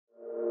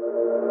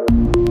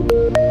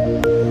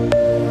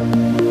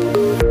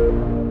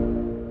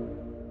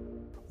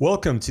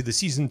Welcome to the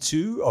Season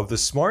 2 of the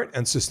Smart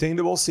and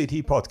Sustainable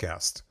City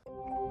podcast.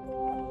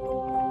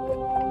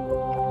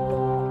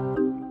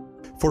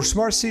 For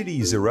smart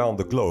cities around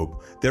the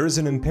globe, there is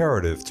an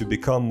imperative to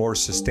become more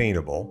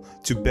sustainable,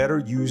 to better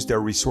use their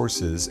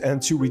resources,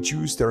 and to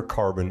reduce their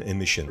carbon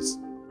emissions.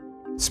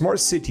 Smart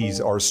cities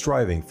are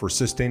striving for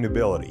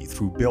sustainability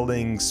through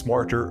building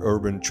smarter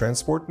urban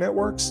transport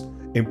networks,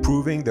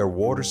 improving their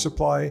water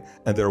supply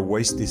and their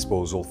waste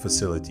disposal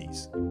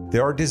facilities. They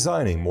are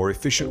designing more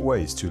efficient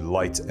ways to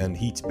light and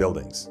heat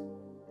buildings.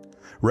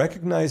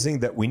 Recognizing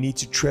that we need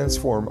to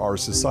transform our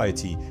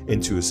society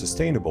into a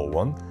sustainable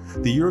one,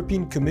 the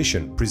European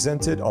Commission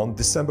presented on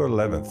December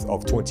 11th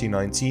of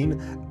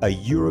 2019 a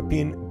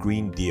European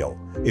Green Deal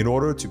in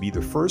order to be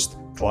the first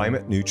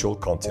climate-neutral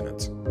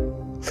continent.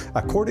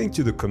 According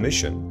to the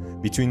Commission,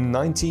 between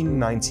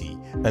 1990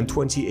 and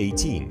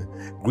 2018,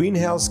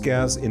 greenhouse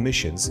gas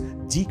emissions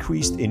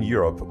decreased in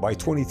Europe by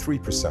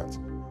 23%,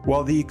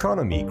 while the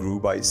economy grew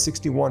by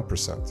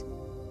 61%.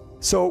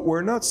 So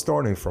we're not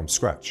starting from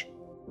scratch,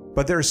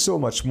 but there's so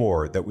much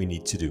more that we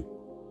need to do.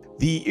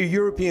 The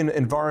European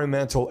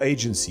Environmental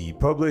Agency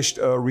published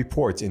a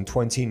report in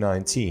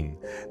 2019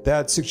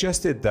 that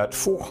suggested that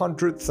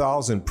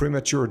 400,000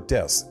 premature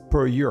deaths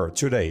per year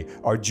today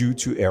are due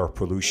to air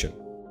pollution.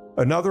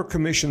 Another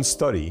Commission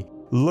study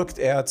looked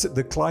at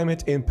the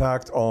climate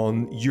impact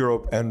on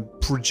Europe and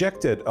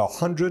projected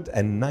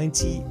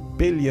 190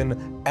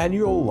 billion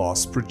annual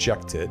loss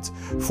projected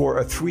for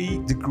a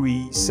 3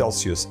 degrees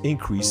Celsius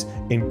increase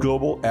in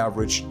global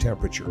average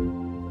temperature.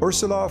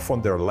 Ursula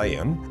von der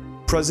Leyen,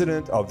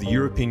 President of the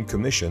European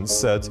Commission,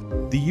 said,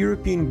 "The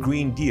European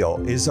Green Deal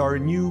is our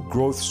new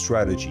growth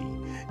strategy.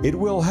 It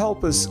will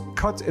help us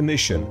cut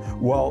emission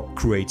while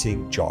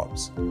creating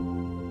jobs."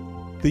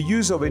 The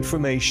use of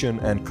information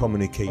and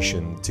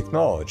communication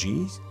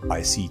technologies,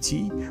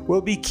 ICT,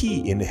 will be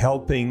key in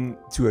helping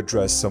to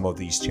address some of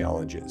these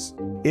challenges.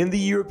 In the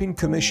European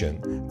Commission,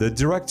 the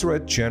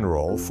Directorate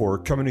General for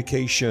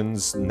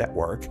Communications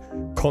Network,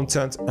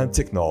 Content and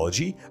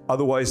Technology,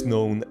 otherwise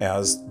known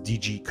as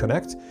DG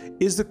Connect,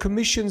 is the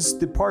Commission's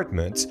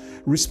department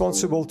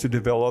responsible to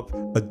develop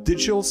a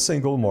digital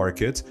single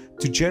market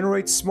to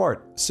generate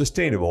smart,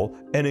 sustainable,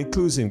 and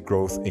inclusive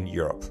growth in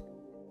Europe.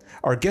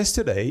 Our guest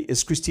today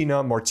is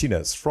Cristina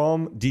Martinez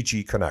from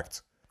DG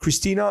Connect.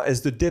 Cristina is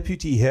the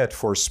Deputy Head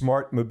for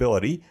Smart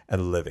Mobility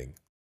and Living.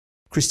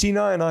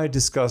 Cristina and I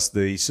discussed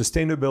the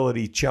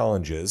sustainability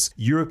challenges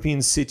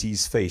European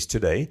cities face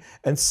today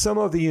and some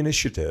of the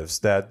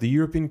initiatives that the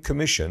European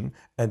Commission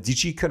and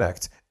DG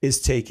Connect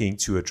is taking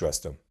to address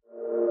them.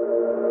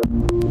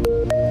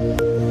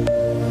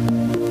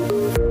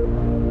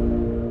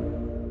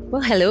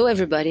 Well, hello,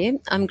 everybody.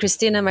 I'm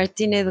Cristina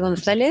Martinez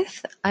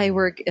Gonzalez. I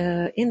work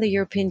in the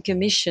European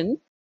Commission,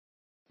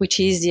 which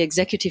is the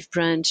executive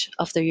branch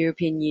of the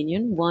European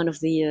Union, one of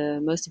the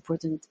most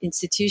important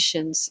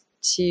institutions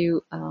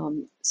to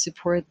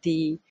support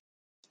the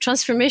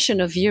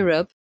transformation of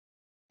Europe.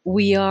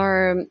 We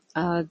are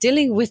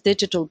dealing with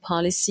digital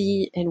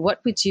policy, and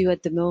what we do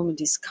at the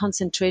moment is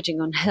concentrating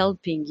on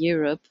helping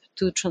Europe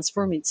to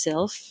transform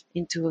itself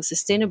into a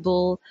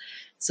sustainable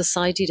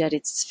society that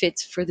is fit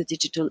for the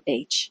digital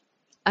age.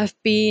 I've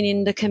been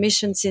in the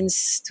Commission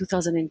since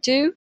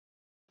 2002.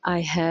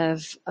 I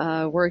have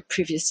worked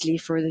previously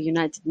for the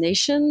United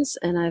Nations,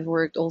 and I've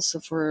worked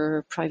also for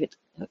a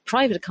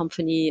private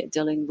company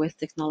dealing with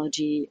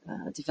technology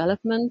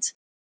development.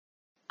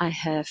 I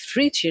have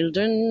 3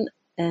 children,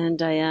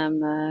 and I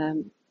am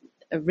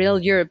a real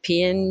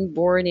European,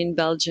 born in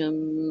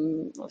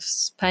Belgium, of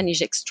Spanish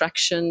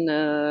extraction,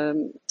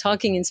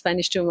 talking in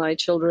Spanish to my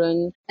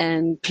children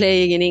and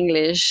playing in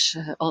English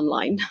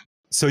online.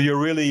 So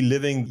you're really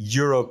living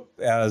Europe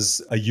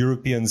as a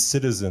European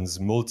citizen,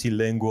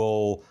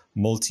 multilingual,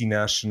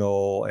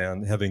 multinational,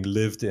 and having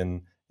lived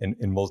in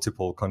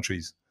multiple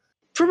countries.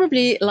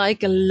 Probably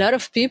like a lot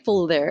of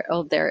people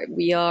out there.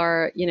 We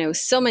are,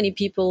 so many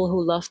people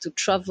who love to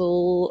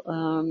travel,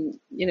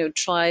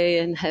 try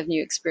and have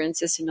new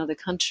experiences in other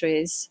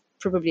countries,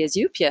 probably as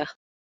you, Pierre.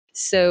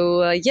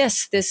 So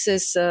yes, this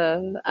is,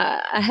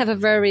 I have a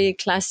very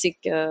classic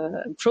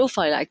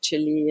profile,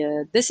 actually.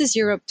 This is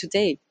Europe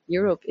today.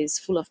 Europe is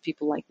full of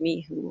people like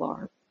me who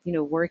are,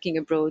 working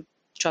abroad,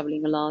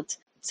 traveling a lot,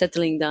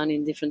 settling down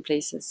in different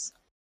places.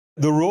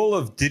 The role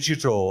of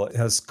digital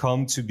has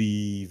come to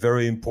be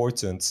very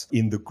important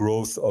in the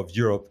growth of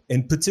Europe,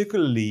 and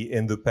particularly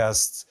in the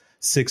past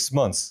 6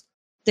 months.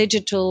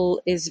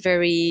 Digital is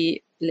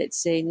very, let's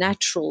say,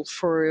 natural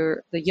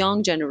for the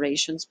young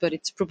generations, but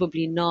it's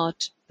probably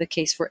not the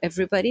case for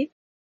everybody.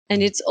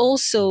 And it's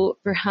also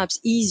perhaps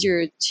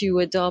easier to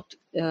adopt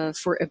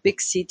for a big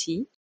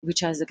city, which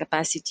has the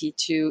capacity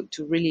to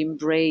really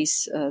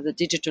embrace the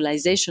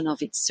digitalization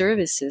of its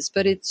services,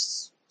 but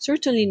it's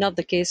certainly not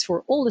the case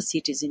for all the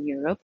cities in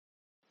Europe.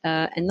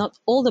 And not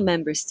all the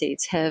member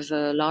states have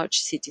large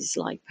cities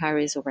like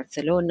Paris or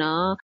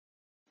Barcelona.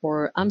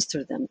 or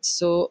Amsterdam.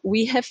 So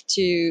we have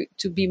to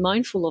be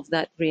mindful of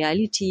that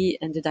reality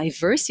and the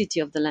diversity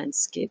of the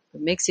landscape.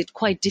 It makes it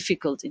quite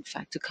difficult, in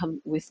fact, to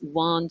come with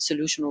one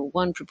solution or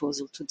one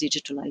proposal to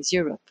digitalize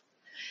Europe.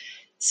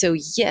 So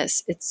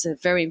yes, it's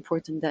very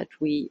important that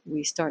we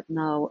start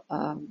now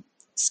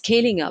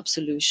scaling up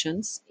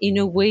solutions in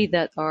a way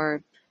that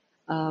are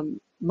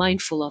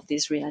mindful of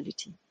this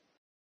reality.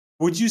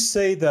 Would you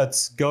say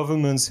that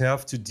governments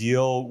have to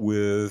deal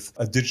with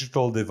a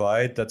digital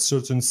divide, that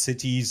certain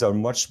cities are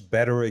much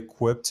better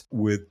equipped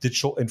with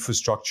digital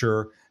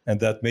infrastructure,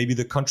 and that maybe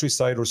the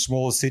countryside or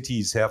smaller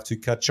cities have to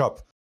catch up?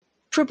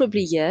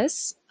 Probably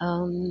yes.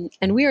 And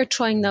we are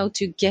trying now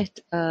to get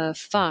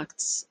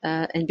facts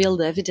and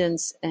build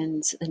evidence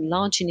and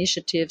launch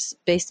initiatives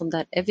based on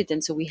that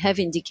evidence. So we have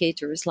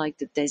indicators like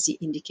the DESI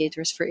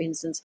indicators, for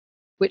instance,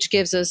 which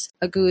gives us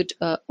a good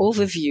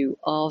overview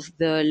of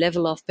the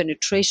level of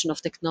penetration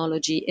of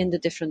technology in the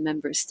different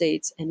member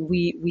states. And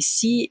we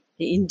see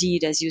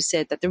indeed, as you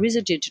said, that there is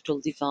a digital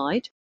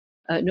divide,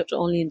 not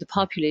only in the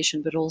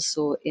population, but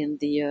also in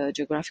the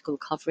geographical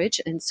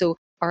coverage. And so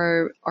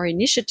our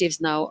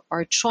initiatives now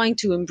are trying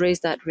to embrace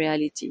that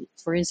reality.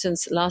 For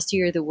instance, last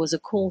year there was a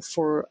call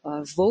for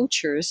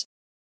vouchers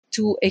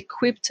to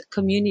equip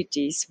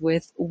communities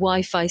with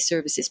Wi-Fi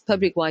services,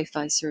 public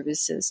Wi-Fi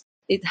services.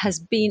 It has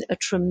been a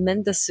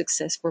tremendous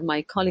success for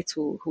my colleagues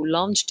who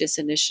launched this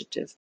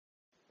initiative.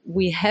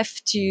 We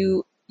have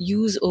to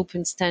use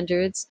open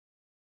standards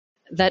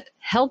that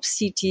help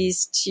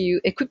cities to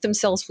equip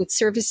themselves with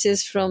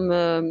services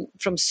from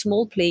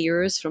small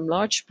players, from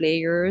large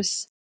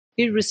players,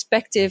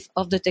 irrespective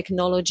of the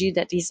technology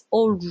that is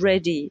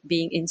already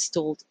being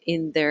installed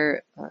in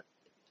their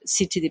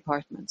city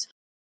departments.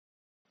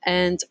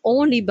 And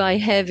only by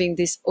having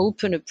this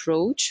open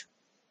approach,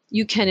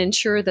 you can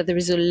ensure that there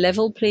is a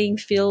level playing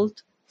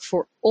field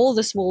for all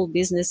the small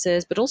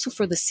businesses, but also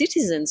for the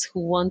citizens who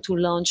want to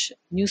launch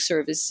new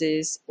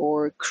services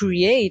or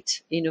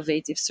create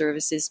innovative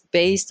services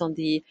based on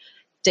the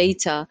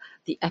data,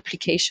 the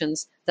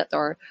applications that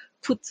are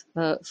put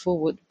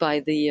forward by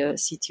the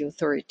city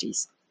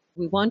authorities.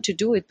 We want to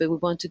do it, but we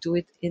want to do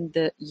it in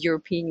the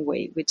European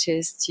way, which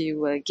is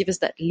to give us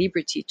that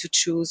liberty to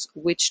choose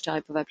which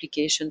type of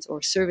applications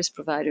or service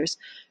providers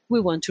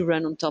we want to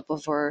run on top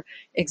of our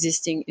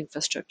existing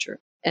infrastructure.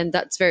 And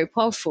that's very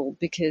powerful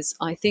because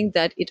I think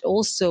that it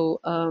also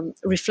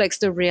reflects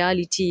the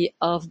reality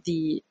of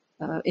the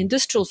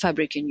industrial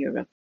fabric in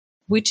Europe,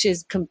 which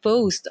is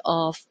composed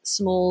of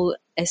small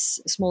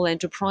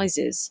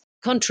enterprises,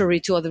 contrary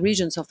to other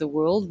regions of the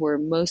world where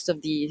most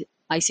of the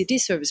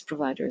ICT service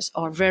providers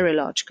are very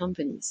large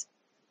companies.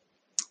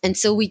 And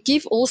so we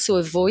give also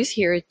a voice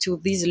here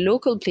to these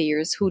local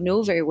players who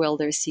know very well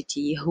their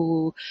city,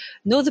 who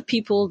know the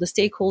people, the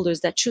stakeholders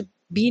that should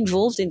be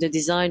involved in the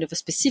design of a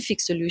specific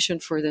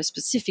solution for their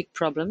specific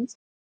problems.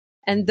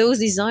 And those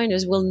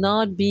designers will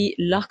not be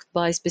locked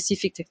by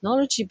specific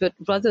technology, but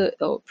rather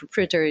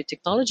proprietary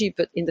technology,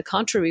 but in the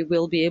contrary,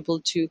 will be able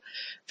to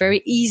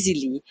very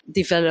easily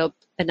develop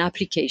an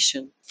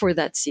application for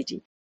that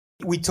city.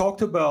 We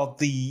talked about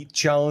the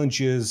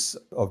challenges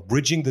of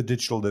bridging the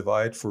digital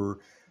divide for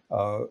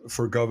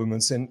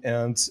governments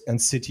and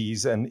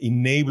cities, and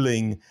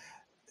enabling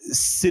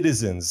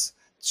citizens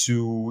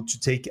to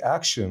take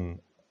action.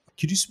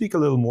 Could you speak a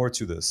little more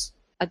to this?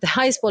 At the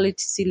highest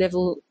policy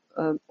level,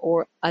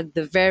 or at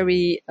the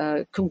very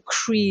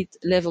concrete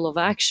level of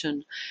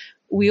action,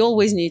 we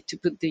always need to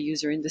put the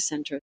user in the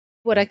center.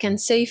 What I can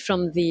say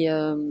from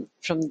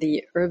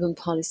the urban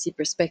policy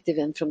perspective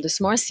and from the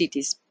smart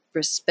cities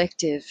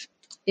perspective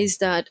is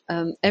that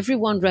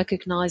everyone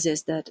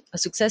recognizes that a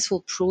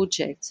successful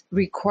project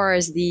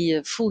requires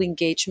the full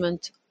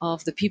engagement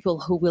of the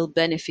people who will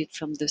benefit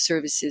from the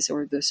services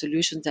or the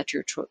solutions that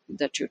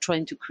you're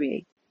trying to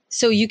create.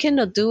 So you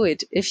cannot do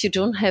it if you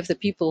don't have the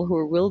people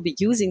who will be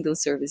using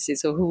those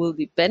services or who will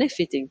be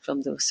benefiting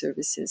from those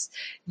services.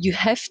 You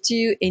have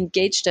to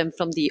engage them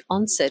from the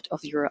onset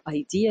of your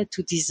idea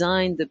to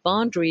design the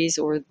boundaries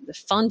or the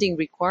funding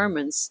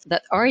requirements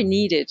that are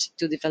needed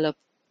to develop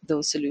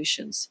those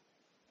solutions.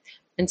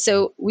 And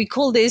so we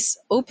call this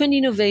open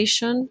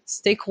innovation,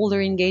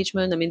 stakeholder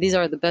engagement. I mean, these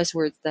are the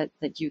buzzwords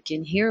that you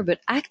can hear, but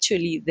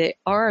actually they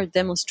are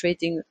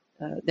demonstrating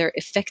their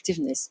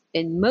effectiveness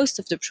in most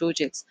of the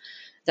projects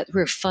that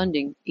we're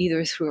funding,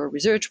 either through our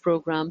research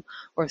program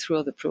or through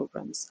other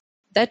programs.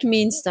 That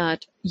means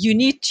that you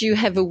need to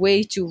have a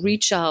way to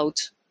reach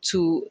out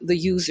to the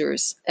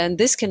users. And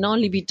this can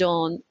only be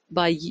done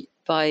by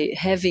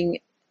having,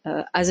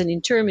 as an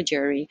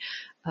intermediary,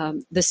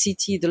 the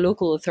city, the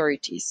local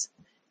authorities,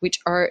 which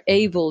are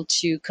able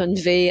to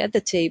convey at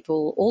the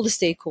table all the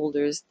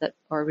stakeholders that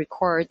are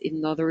required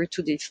in order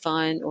to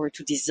define or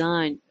to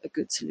design a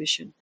good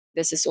solution.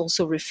 This is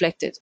also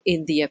reflected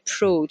in the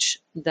approach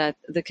that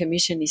the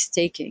Commission is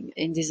taking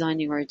in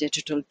designing our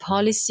digital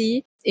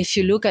policy. If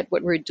you look at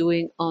what we're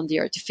doing on the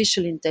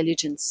artificial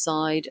intelligence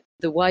side,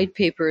 the white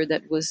paper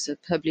that was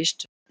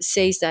published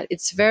says that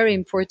it's very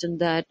important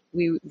that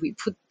we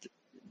put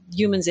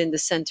humans in the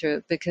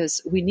center,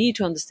 because we need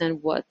to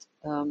understand what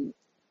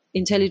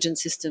intelligent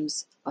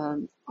systems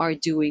are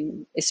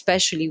doing,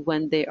 especially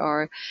when they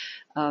are,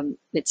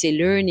 let's say,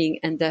 learning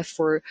and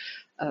therefore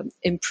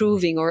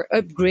improving or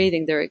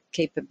upgrading their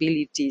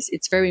capabilities.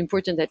 It's very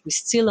important that we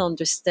still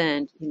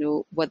understand,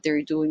 what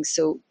they're doing.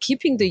 So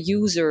keeping the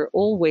user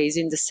always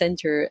in the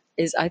center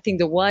is, I think,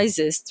 the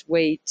wisest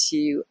way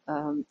to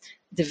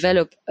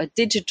develop a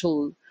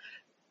digital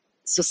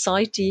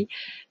society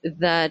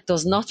that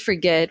does not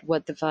forget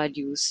what the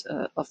values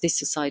of this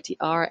society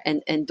are,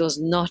 and does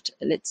not,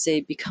 let's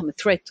say, become a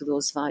threat to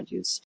those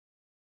values.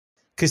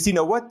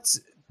 Christina, what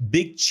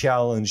big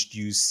challenge do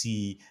you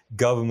see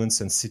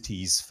governments and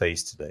cities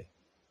face today?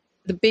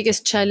 The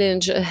biggest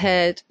challenge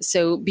ahead,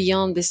 so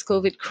beyond this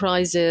COVID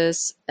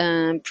crisis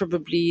and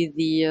probably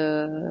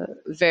the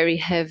very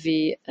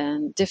heavy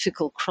and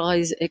difficult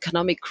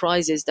economic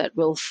crisis that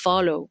will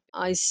follow,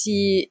 I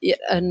see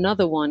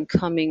another one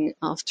coming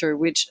after,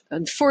 which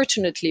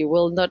unfortunately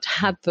will not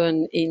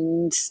happen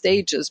in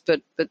stages,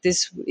 but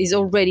this is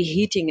already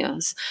hitting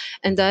us.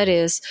 And that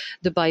is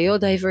the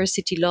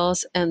biodiversity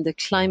loss and the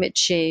climate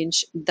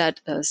change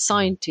that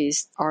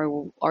scientists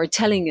are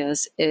telling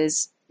us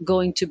is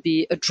going to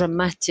be a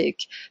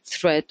dramatic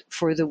threat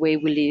for the way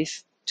we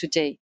live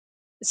today.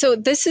 So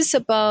this is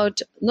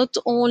about not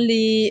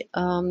only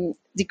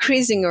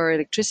decreasing our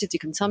electricity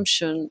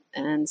consumption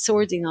and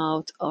sorting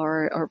out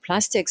our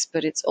plastics,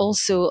 but it's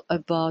also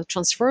about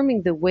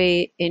transforming the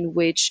way in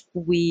which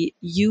we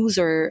use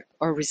our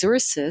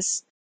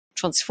resources,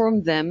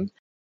 transform them,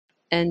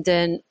 and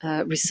then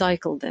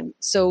recycle them.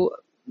 So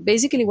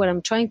basically what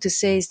I'm trying to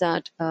say is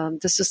that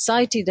the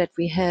society that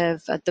we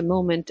have at the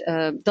moment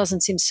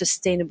doesn't seem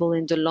sustainable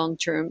in the long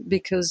term,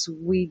 because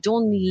we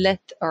don't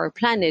let our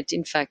planet,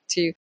 in fact,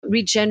 to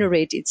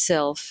regenerate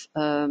itself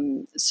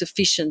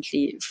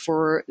sufficiently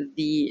for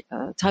the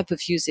type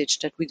of usage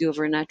that we do of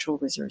our natural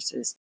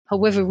resources.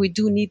 However, we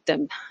do need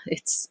them.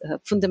 It's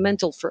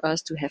fundamental for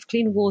us to have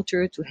clean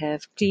water, to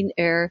have clean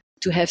air,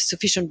 to have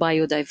sufficient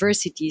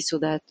biodiversity so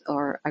that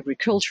our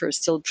agriculture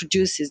still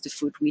produces the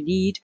food we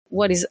need.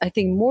 What is, I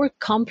think, more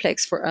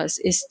complex for us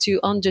is to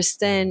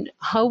understand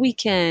how we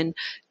can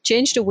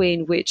change the way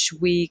in which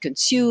we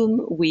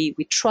consume, we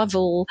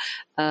travel,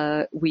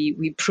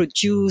 we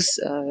produce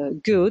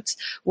goods,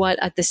 while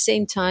at the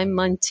same time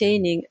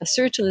maintaining a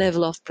certain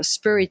level of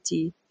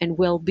prosperity and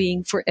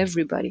well-being for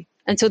everybody.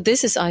 And so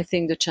this is, I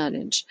think, the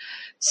challenge.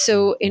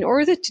 So in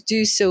order to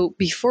do so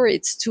before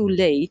it's too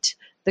late,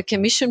 the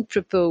Commission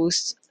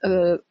proposed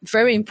a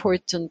very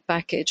important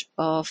package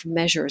of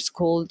measures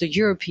called the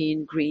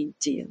European Green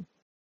Deal.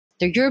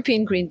 The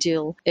European Green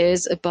Deal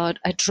is about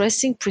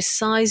addressing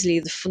precisely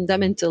the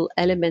fundamental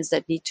elements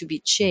that need to be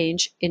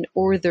changed in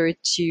order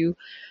to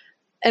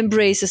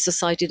embrace a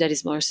society that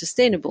is more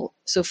sustainable.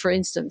 So, for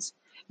instance,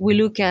 we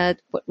look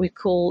at what we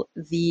call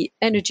the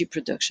energy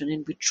production,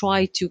 and we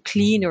try to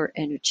clean our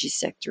energy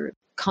sector,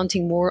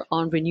 counting more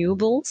on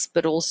renewables,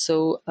 but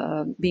also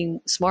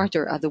being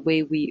smarter at the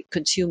way we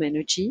consume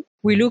energy.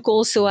 We look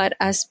also at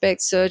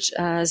aspects such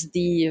as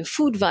the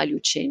food value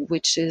chain,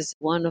 which is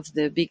one of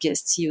the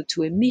biggest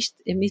CO2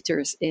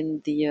 emitters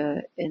in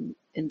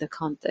the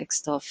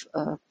context of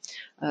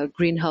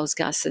greenhouse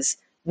gases,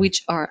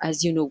 which are,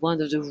 as you know,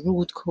 one of the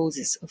root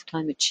causes of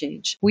climate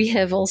change. We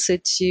have also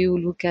to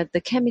look at the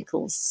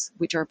chemicals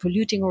which are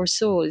polluting our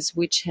soils,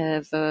 which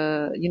have,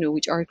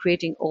 which are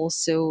creating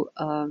also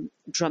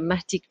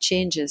dramatic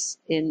changes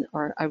in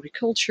our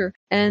agriculture,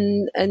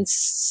 and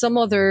some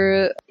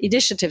other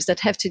initiatives that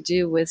have to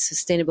do with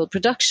sustainable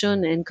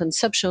production and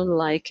consumption,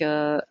 like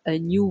a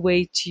new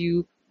way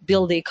to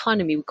build the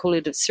economy. We call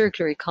it a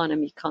circular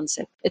economy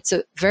concept. It's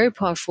a very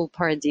powerful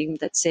paradigm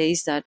that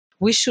says that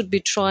we should be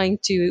trying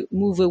to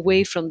move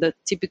away from the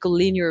typical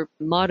linear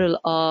model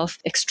of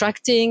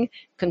extracting,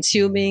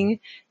 consuming,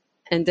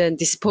 and then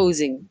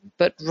disposing,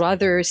 but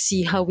rather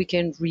see how we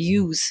can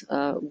reuse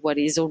what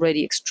is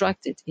already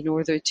extracted in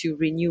order to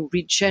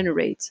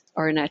regenerate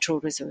our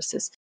natural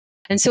resources.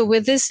 And so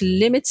with these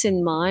limits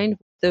in mind,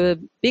 the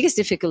biggest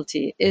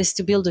difficulty is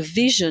to build a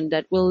vision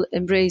that will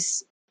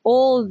embrace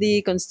all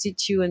the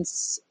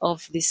constituents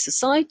of this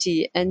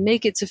society and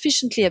make it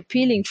sufficiently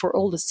appealing for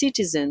all the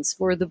citizens,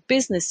 for the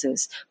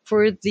businesses,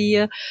 for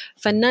the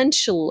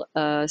financial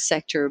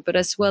sector, but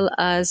as well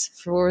as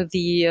for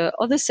the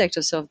other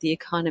sectors of the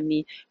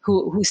economy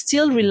who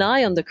still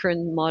rely on the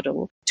current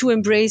model, to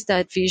embrace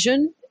that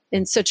vision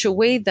in such a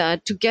way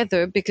that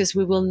together, because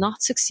we will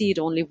not succeed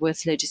only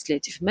with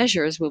legislative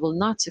measures, we will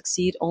not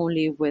succeed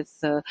only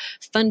with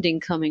funding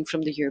coming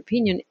from the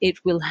European Union,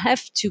 it will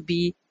have to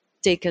be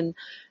taken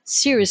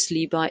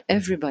seriously by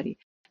everybody.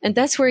 And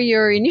that's where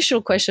your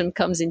initial question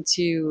comes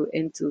into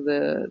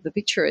the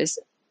picture, is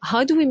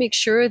how do we make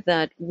sure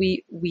that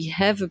we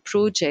have a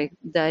project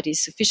that is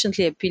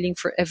sufficiently appealing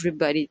for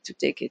everybody to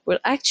take it? Well,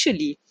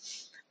 actually,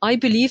 I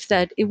believe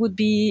that it would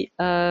be,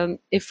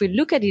 if we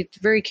look at it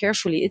very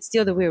carefully, it's the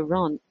other way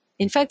around.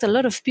 In fact, a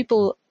lot of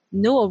people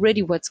know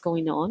already what's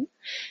going on.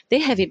 They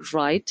have it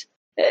right.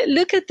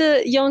 Look at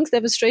the young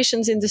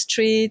demonstrations in the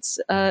streets.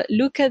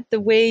 Look at the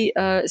way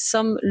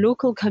some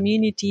local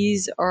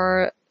communities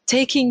are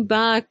taking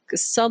back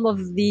some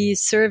of the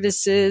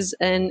services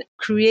and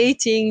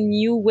creating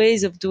new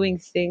ways of doing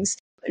things.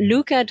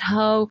 Look at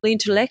how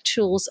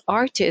intellectuals,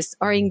 artists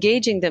are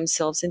engaging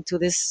themselves into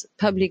this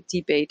public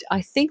debate.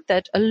 I think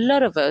that a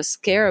lot of us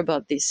care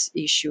about this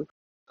issue.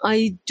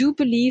 I do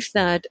believe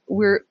that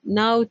we're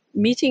now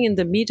meeting in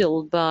the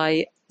middle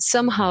by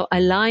somehow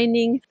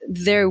aligning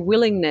their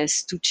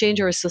willingness to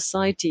change our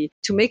society,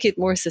 to make it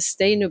more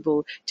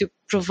sustainable, to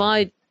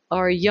provide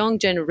our young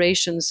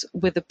generations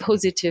with a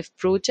positive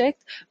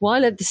project,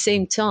 while at the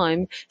same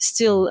time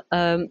still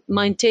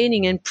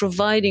maintaining and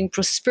providing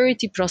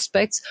prosperity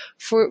prospects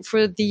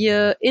for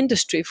the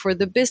industry, for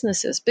the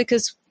businesses,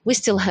 because we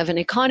still have an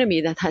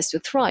economy that has to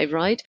thrive,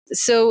 right?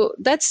 So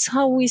that's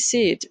how we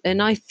see it.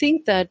 And I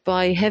think that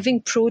by having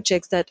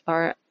projects that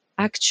are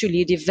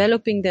actually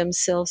developing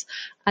themselves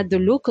at the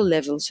local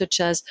level, such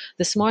as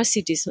the Smart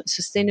Cities,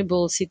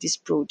 Sustainable Cities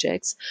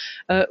projects,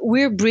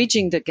 we're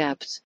bridging the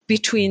gap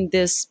between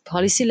this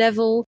policy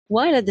level,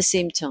 while at the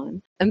same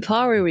time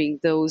empowering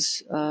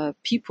those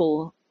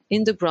people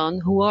in the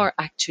ground who are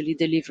actually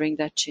delivering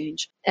that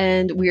change.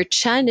 And we're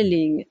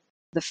channeling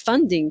the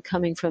funding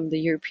coming from the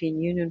European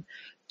Union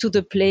to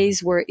the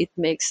place where it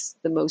makes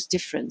the most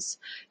difference.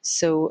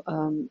 So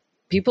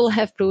people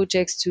have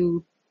projects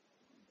to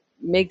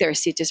make their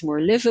cities more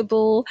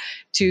livable,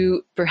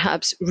 to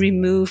perhaps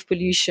remove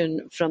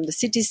pollution from the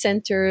city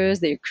centers.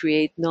 They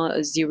create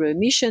zero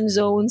emission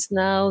zones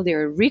now.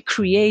 They're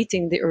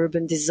recreating the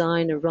urban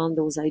design around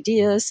those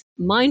ideas,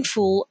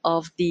 mindful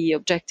of the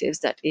objectives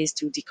that is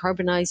to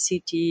decarbonize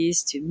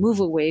cities, to move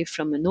away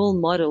from an old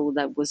model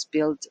that was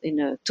built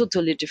in a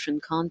totally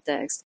different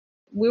context.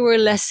 We were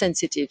less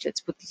sensitive,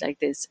 let's put it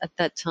like this, at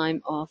that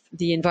time of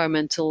the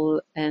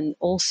environmental and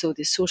also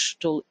the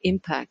social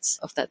impacts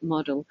of that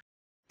model.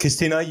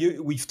 Christina,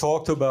 we've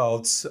talked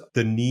about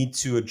the need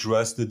to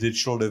address the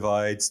digital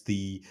divides,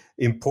 the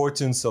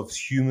importance of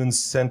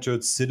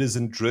human-centered,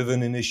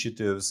 citizen-driven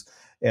initiatives,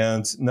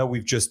 and now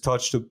we've just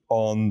touched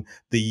on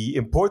the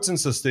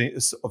importance of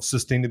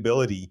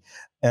sustainability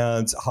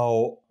and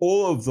how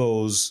all of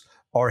those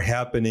are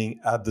happening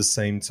at the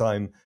same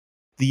time.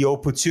 The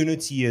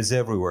opportunity is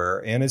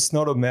everywhere, and it's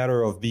not a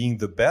matter of being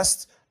the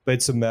best, but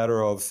it's a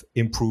matter of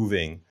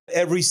improving.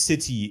 Every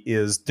city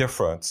is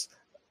different,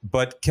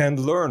 but can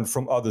learn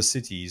from other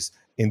cities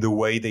in the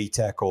way they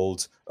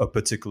tackled a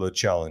particular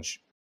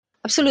challenge.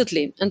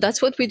 Absolutely. And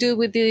that's what we do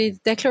with the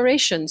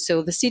declaration.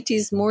 So the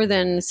cities, more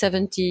than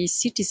 70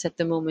 cities at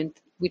the moment,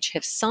 which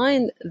have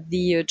signed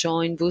the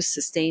Join, Boost,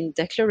 Sustain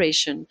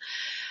declaration,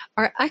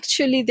 are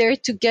actually there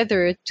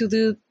together to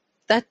do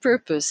that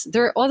purpose.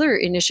 There are other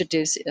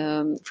initiatives,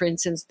 for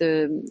instance,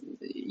 the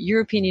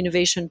European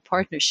Innovation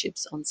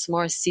Partnerships on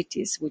Smart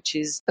Cities, which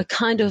is a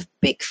kind of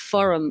big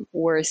forum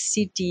where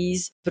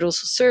cities, but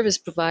also service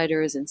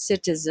providers and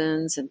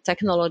citizens and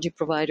technology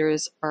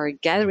providers are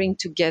gathering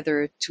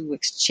together to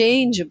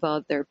exchange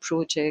about their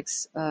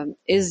projects,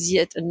 is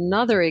yet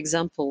another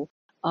example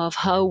of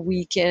how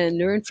we can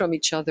learn from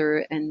each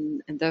other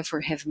and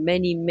therefore have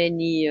many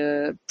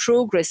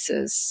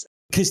progresses.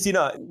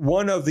 Christina,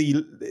 one of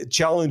the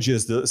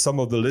challenges that some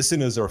of the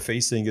listeners are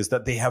facing is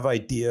that they have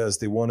ideas.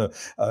 They want to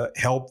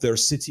help their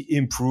city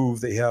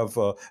improve. They have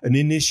an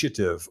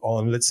initiative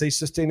on, let's say,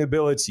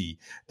 sustainability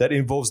that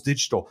involves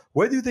digital.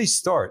 Where do they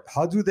start?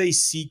 How do they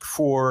seek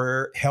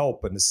for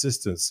help and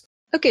assistance?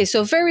 Okay,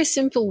 so very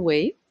simple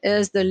way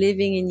is the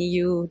Living in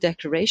EU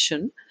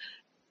declaration.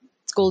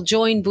 It's called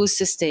Join, Boost,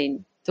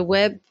 Sustain. The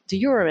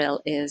URL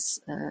is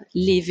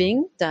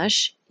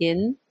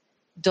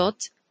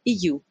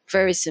living-in.eu.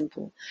 Very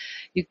simple.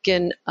 You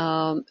can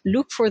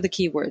look for the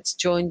keywords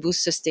Join,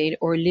 Boost, Sustain,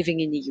 or Living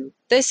in EU.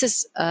 This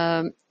is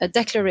a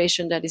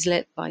declaration that is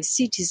led by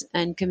cities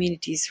and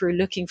communities who are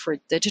looking for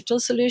digital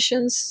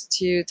solutions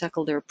to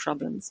tackle their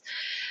problems.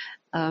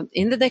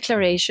 In the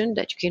declaration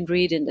that you can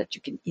read and that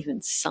you can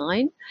even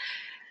sign,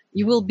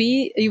 you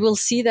will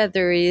see that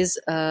there is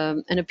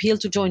an appeal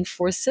to join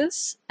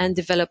forces and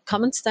develop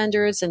common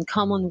standards and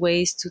common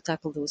ways to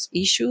tackle those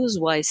issues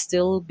while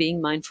still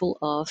being mindful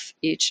of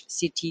each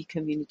city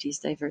community's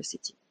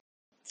diversity.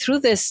 Through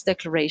this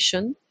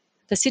declaration,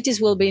 the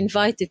cities will be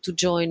invited to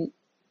join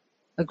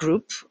a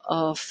group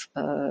of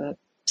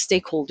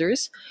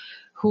stakeholders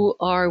who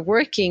are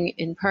working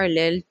in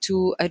parallel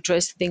to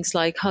address things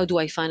like, how do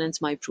I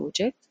finance my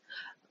project?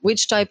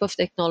 Which type of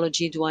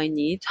technology do I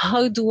need?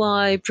 How do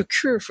I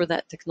procure for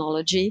that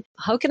technology?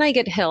 How can I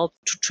get help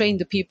to train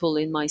the people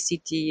in my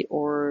city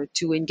or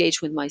to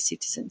engage with my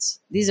citizens?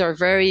 These are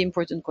very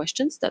important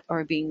questions that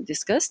are being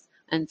discussed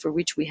and for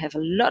which we have a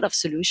lot of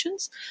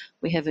solutions.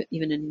 We have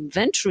even an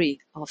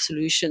inventory of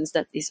solutions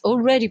that is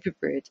already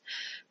prepared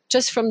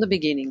just from the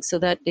beginning so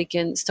that they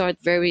can start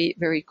very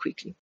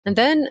quickly. And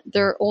then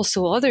there are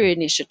also other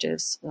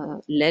initiatives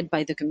led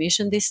by the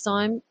Commission this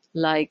time,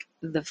 like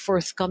the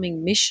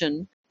forthcoming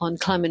mission on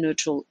climate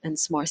neutral and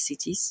smart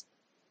cities,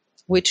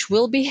 which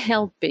will be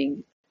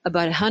helping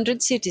about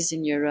 100 cities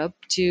in Europe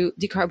to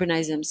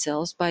decarbonize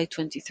themselves by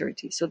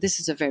 2030. So this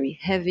is a very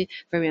heavy,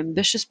 very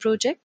ambitious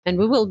project, and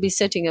we will be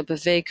setting up a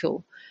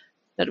vehicle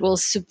that will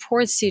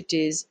support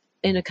cities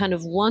in a kind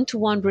of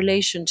one-to-one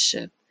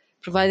relationship,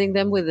 providing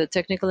them with the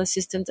technical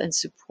assistance and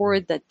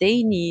support that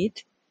they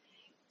need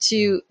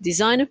to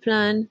design a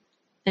plan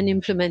and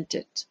implement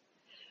it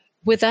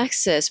with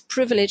access,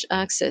 privileged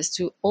access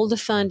to all the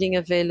funding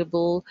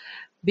available,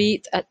 be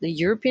it at the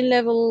European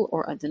level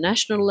or at the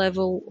national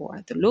level or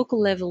at the local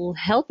level,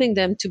 helping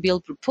them to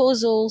build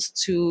proposals,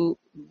 to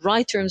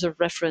write terms of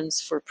reference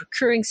for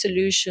procuring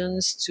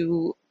solutions,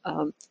 to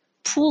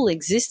pool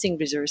existing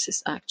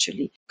resources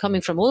actually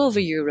coming from all over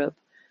Europe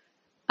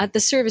at the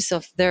service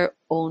of their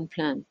own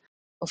plan.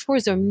 Of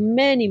course, there are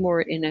many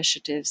more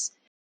initiatives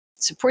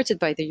supported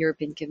by the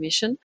European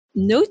Commission.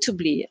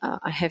 Notably,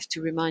 I have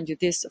to remind you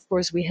this, of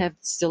course, we have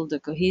still the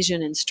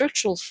cohesion and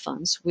structural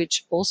funds,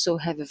 which also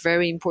have a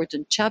very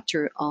important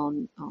chapter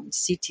on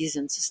cities,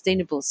 and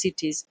sustainable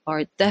cities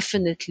are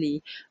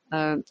definitely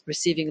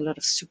receiving a lot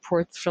of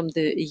support from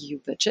the EU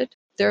budget.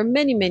 There are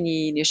many,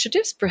 many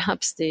initiatives.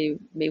 Perhaps they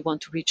may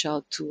want to reach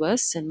out to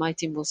us, and my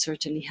team will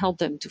certainly help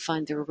them to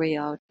find their way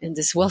out in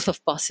this wealth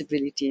of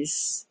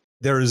possibilities.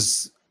 There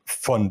is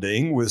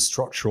funding with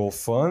structural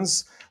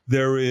funds.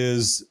 There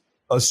is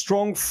a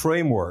strong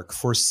framework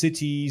for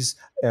cities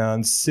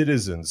and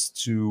citizens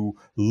to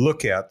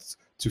look at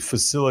to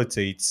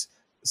facilitate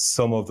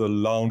some of the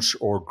launch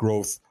or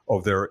growth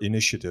of their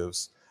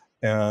initiatives.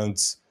 And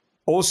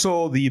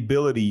also the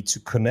ability to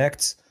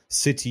connect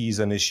cities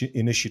and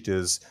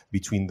initiatives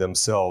between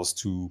themselves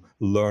to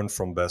learn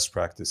from best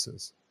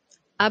practices.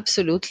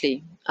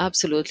 Absolutely,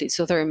 absolutely.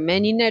 So there are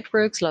many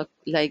networks like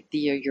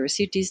the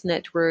Eurocities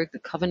network, the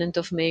Covenant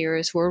of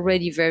Mayors, who are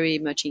already very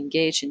much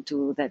engaged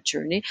into that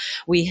journey.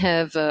 We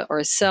have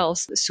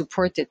ourselves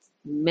supported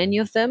many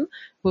of them.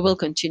 We will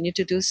continue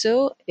to do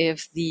so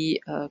if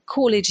the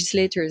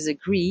co-legislators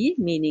agree,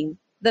 meaning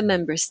the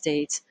member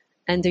states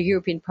and the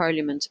European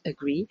Parliament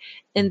agree.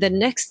 In the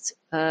next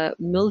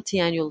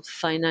multi-annual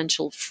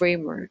financial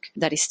framework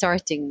that is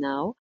starting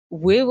now,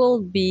 we will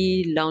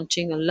be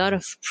launching a lot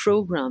of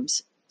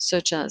programs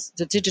such as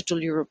the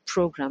Digital Europe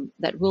program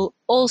that will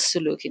also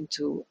look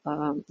into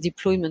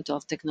deployment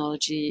of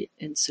technology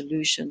and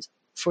solutions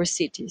for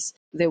cities.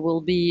 There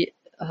will be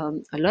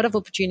a lot of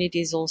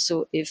opportunities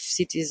also if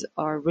cities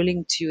are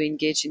willing to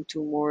engage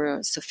into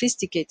more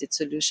sophisticated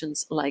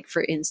solutions, like,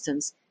 for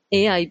instance,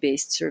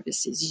 AI-based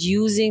services,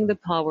 using the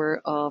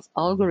power of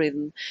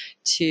algorithm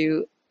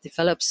to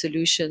develop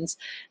solutions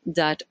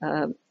that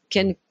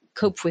can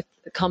cope with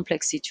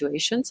complex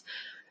situations.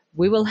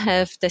 We will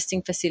have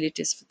testing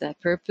facilities for that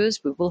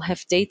purpose. We will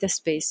have data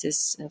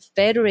spaces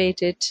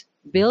federated,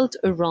 built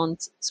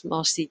around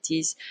smart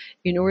cities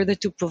in order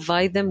to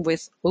provide them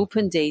with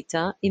open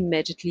data,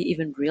 immediately,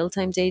 even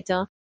real-time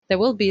data. There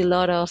will be a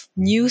lot of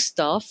new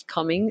stuff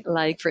coming,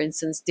 like, for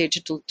instance,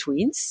 digital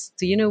twins.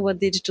 Do you know what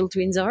digital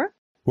twins are?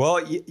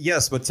 Well,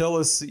 yes, but tell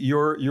us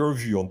your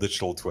view on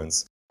digital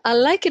twins. I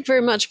like it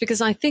very much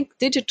because I think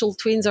digital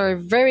twins are a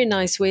very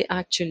nice way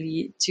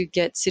actually to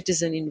get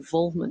citizen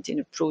involvement in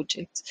a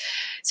project.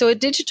 So a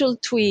digital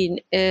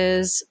twin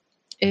is,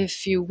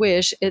 if you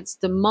wish, it's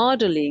the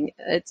modeling,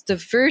 it's the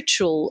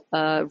virtual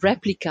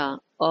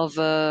replica of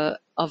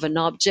an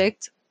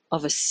object,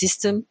 of a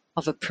system,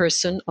 of a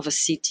person, of a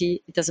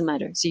city. It doesn't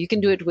matter. So you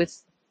can do it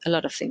with a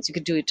lot of things. You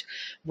could do it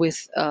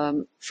with,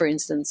 for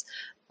instance,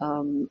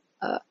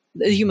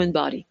 the human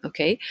body.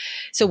 Okay,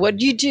 so what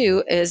you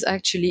do is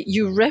actually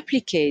you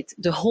replicate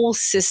the whole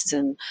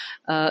system,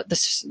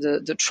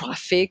 the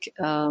traffic,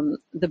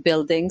 the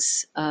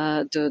buildings,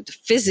 the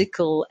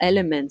physical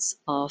elements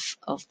of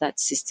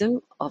that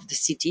system, of the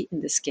city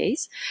in this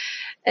case,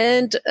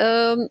 and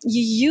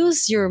you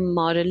use your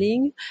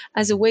modeling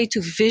as a way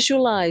to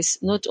visualize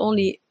not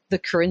only the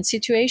current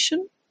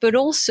situation, but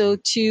also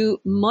to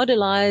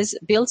modelize,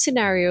 build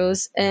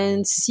scenarios,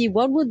 and see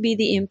what would be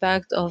the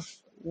impact of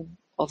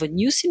a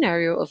new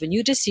scenario, of a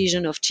new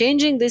decision, of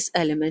changing this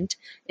element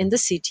in the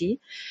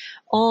city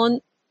on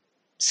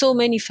so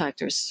many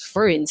factors.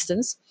 For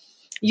instance,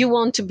 you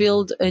want to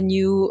build a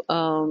new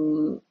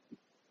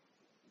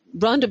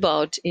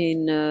roundabout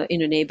in a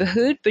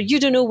neighborhood, but you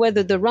don't know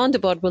whether the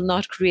roundabout will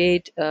not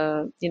create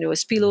a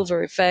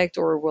spillover effect,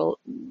 or will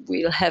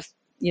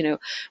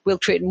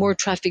create more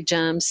traffic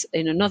jams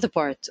in another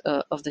part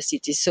of the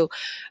city. So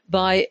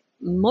by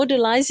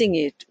modelizing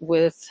it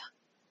with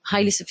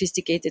highly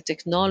sophisticated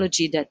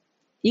technology that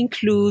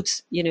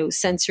includes,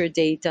 sensor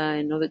data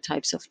and other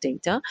types of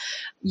data,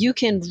 you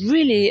can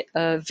really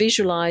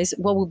visualize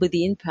what will be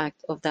the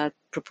impact of that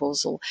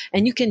proposal.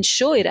 And you can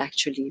show it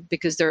actually,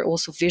 because there are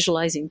also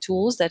visualizing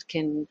tools that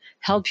can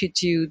help you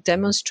to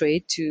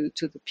demonstrate to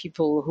the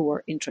people who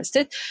are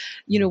interested,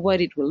 what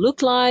it will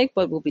look like,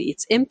 what will be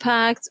its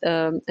impact,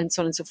 and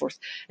so on and so forth.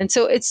 And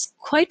so it's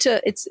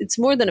it's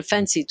more than a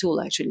fancy tool,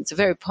 actually. It's a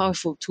very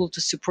powerful tool to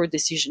support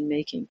decision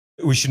making.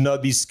 We should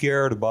not be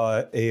scared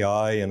about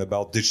AI and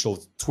about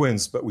digital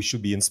twins, but we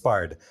should be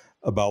inspired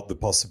about the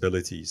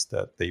possibilities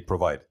that they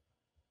provide.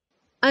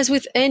 As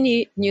with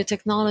any new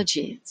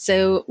technology,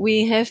 so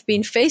we have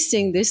been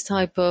facing this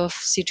type of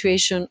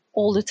situation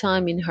all the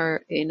time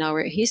in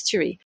our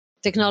history.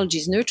 Technology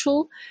is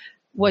neutral.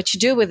 what you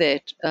do with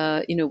it,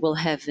 will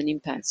have an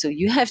impact. So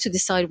you have to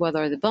decide what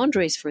are the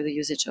boundaries for the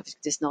usage of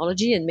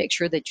technology and make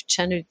sure that you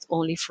channel it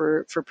only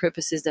for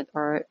purposes that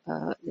are,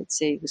 let's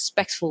say,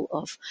 respectful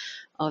of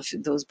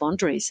those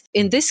boundaries.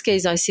 In this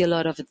case, I see a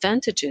lot of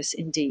advantages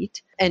indeed.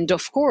 And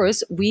of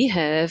course, we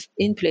have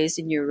in place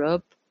in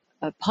Europe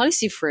a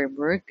policy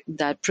framework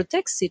that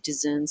protects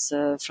citizens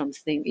from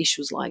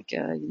issues like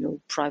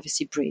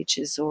privacy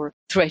breaches or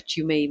threat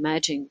you may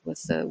imagine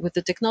with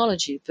the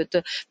technology.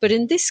 But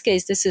in this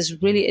case, this is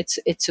really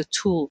it's a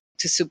tool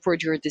to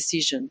support your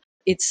decision.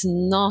 It's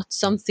not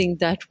something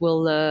that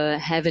will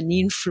have an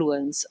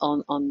influence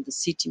on the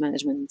city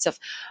management itself.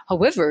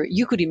 However,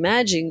 you could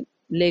imagine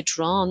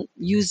later on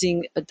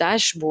using a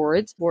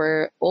dashboard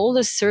where all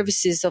the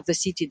services of the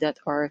city that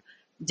are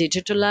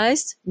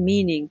digitalized,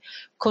 meaning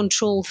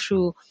control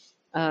through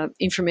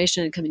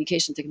information and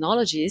communication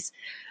technologies,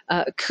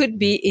 could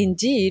be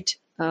indeed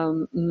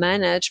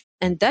managed,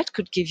 and that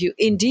could give you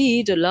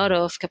indeed a lot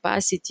of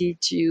capacity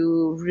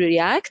to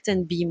react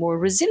and be more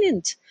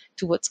resilient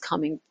to what's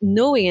coming,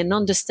 knowing and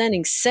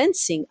understanding,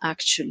 sensing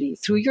actually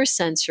through your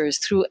sensors,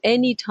 through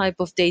any type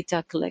of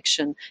data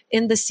collection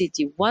in the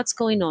city, what's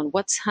going on,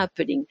 what's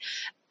happening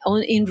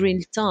in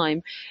real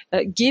time,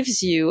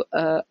 gives you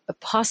a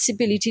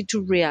possibility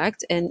to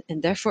react and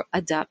therefore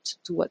adapt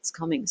to what's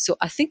coming. So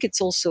I think it's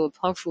also a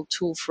powerful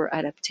tool for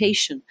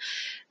adaptation.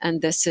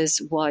 And this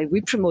is why we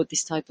promote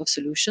this type of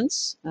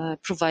solutions,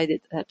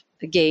 provided that,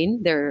 again,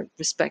 they're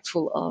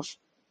respectful of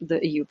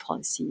the EU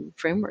policy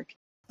framework.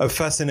 A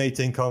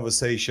fascinating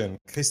conversation.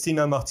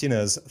 Cristina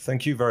Martinez,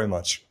 thank you very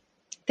much.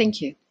 Thank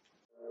you.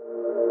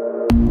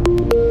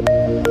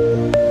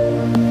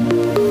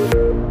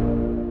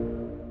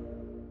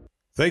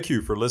 Thank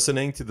you for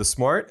listening to the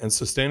Smart and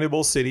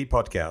Sustainable City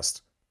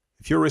podcast.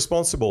 If you're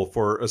responsible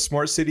for a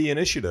smart city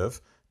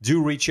initiative,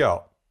 do reach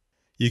out.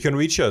 You can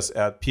reach us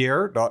at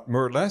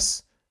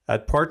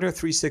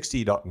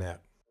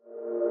pierre.merles@partner360.net.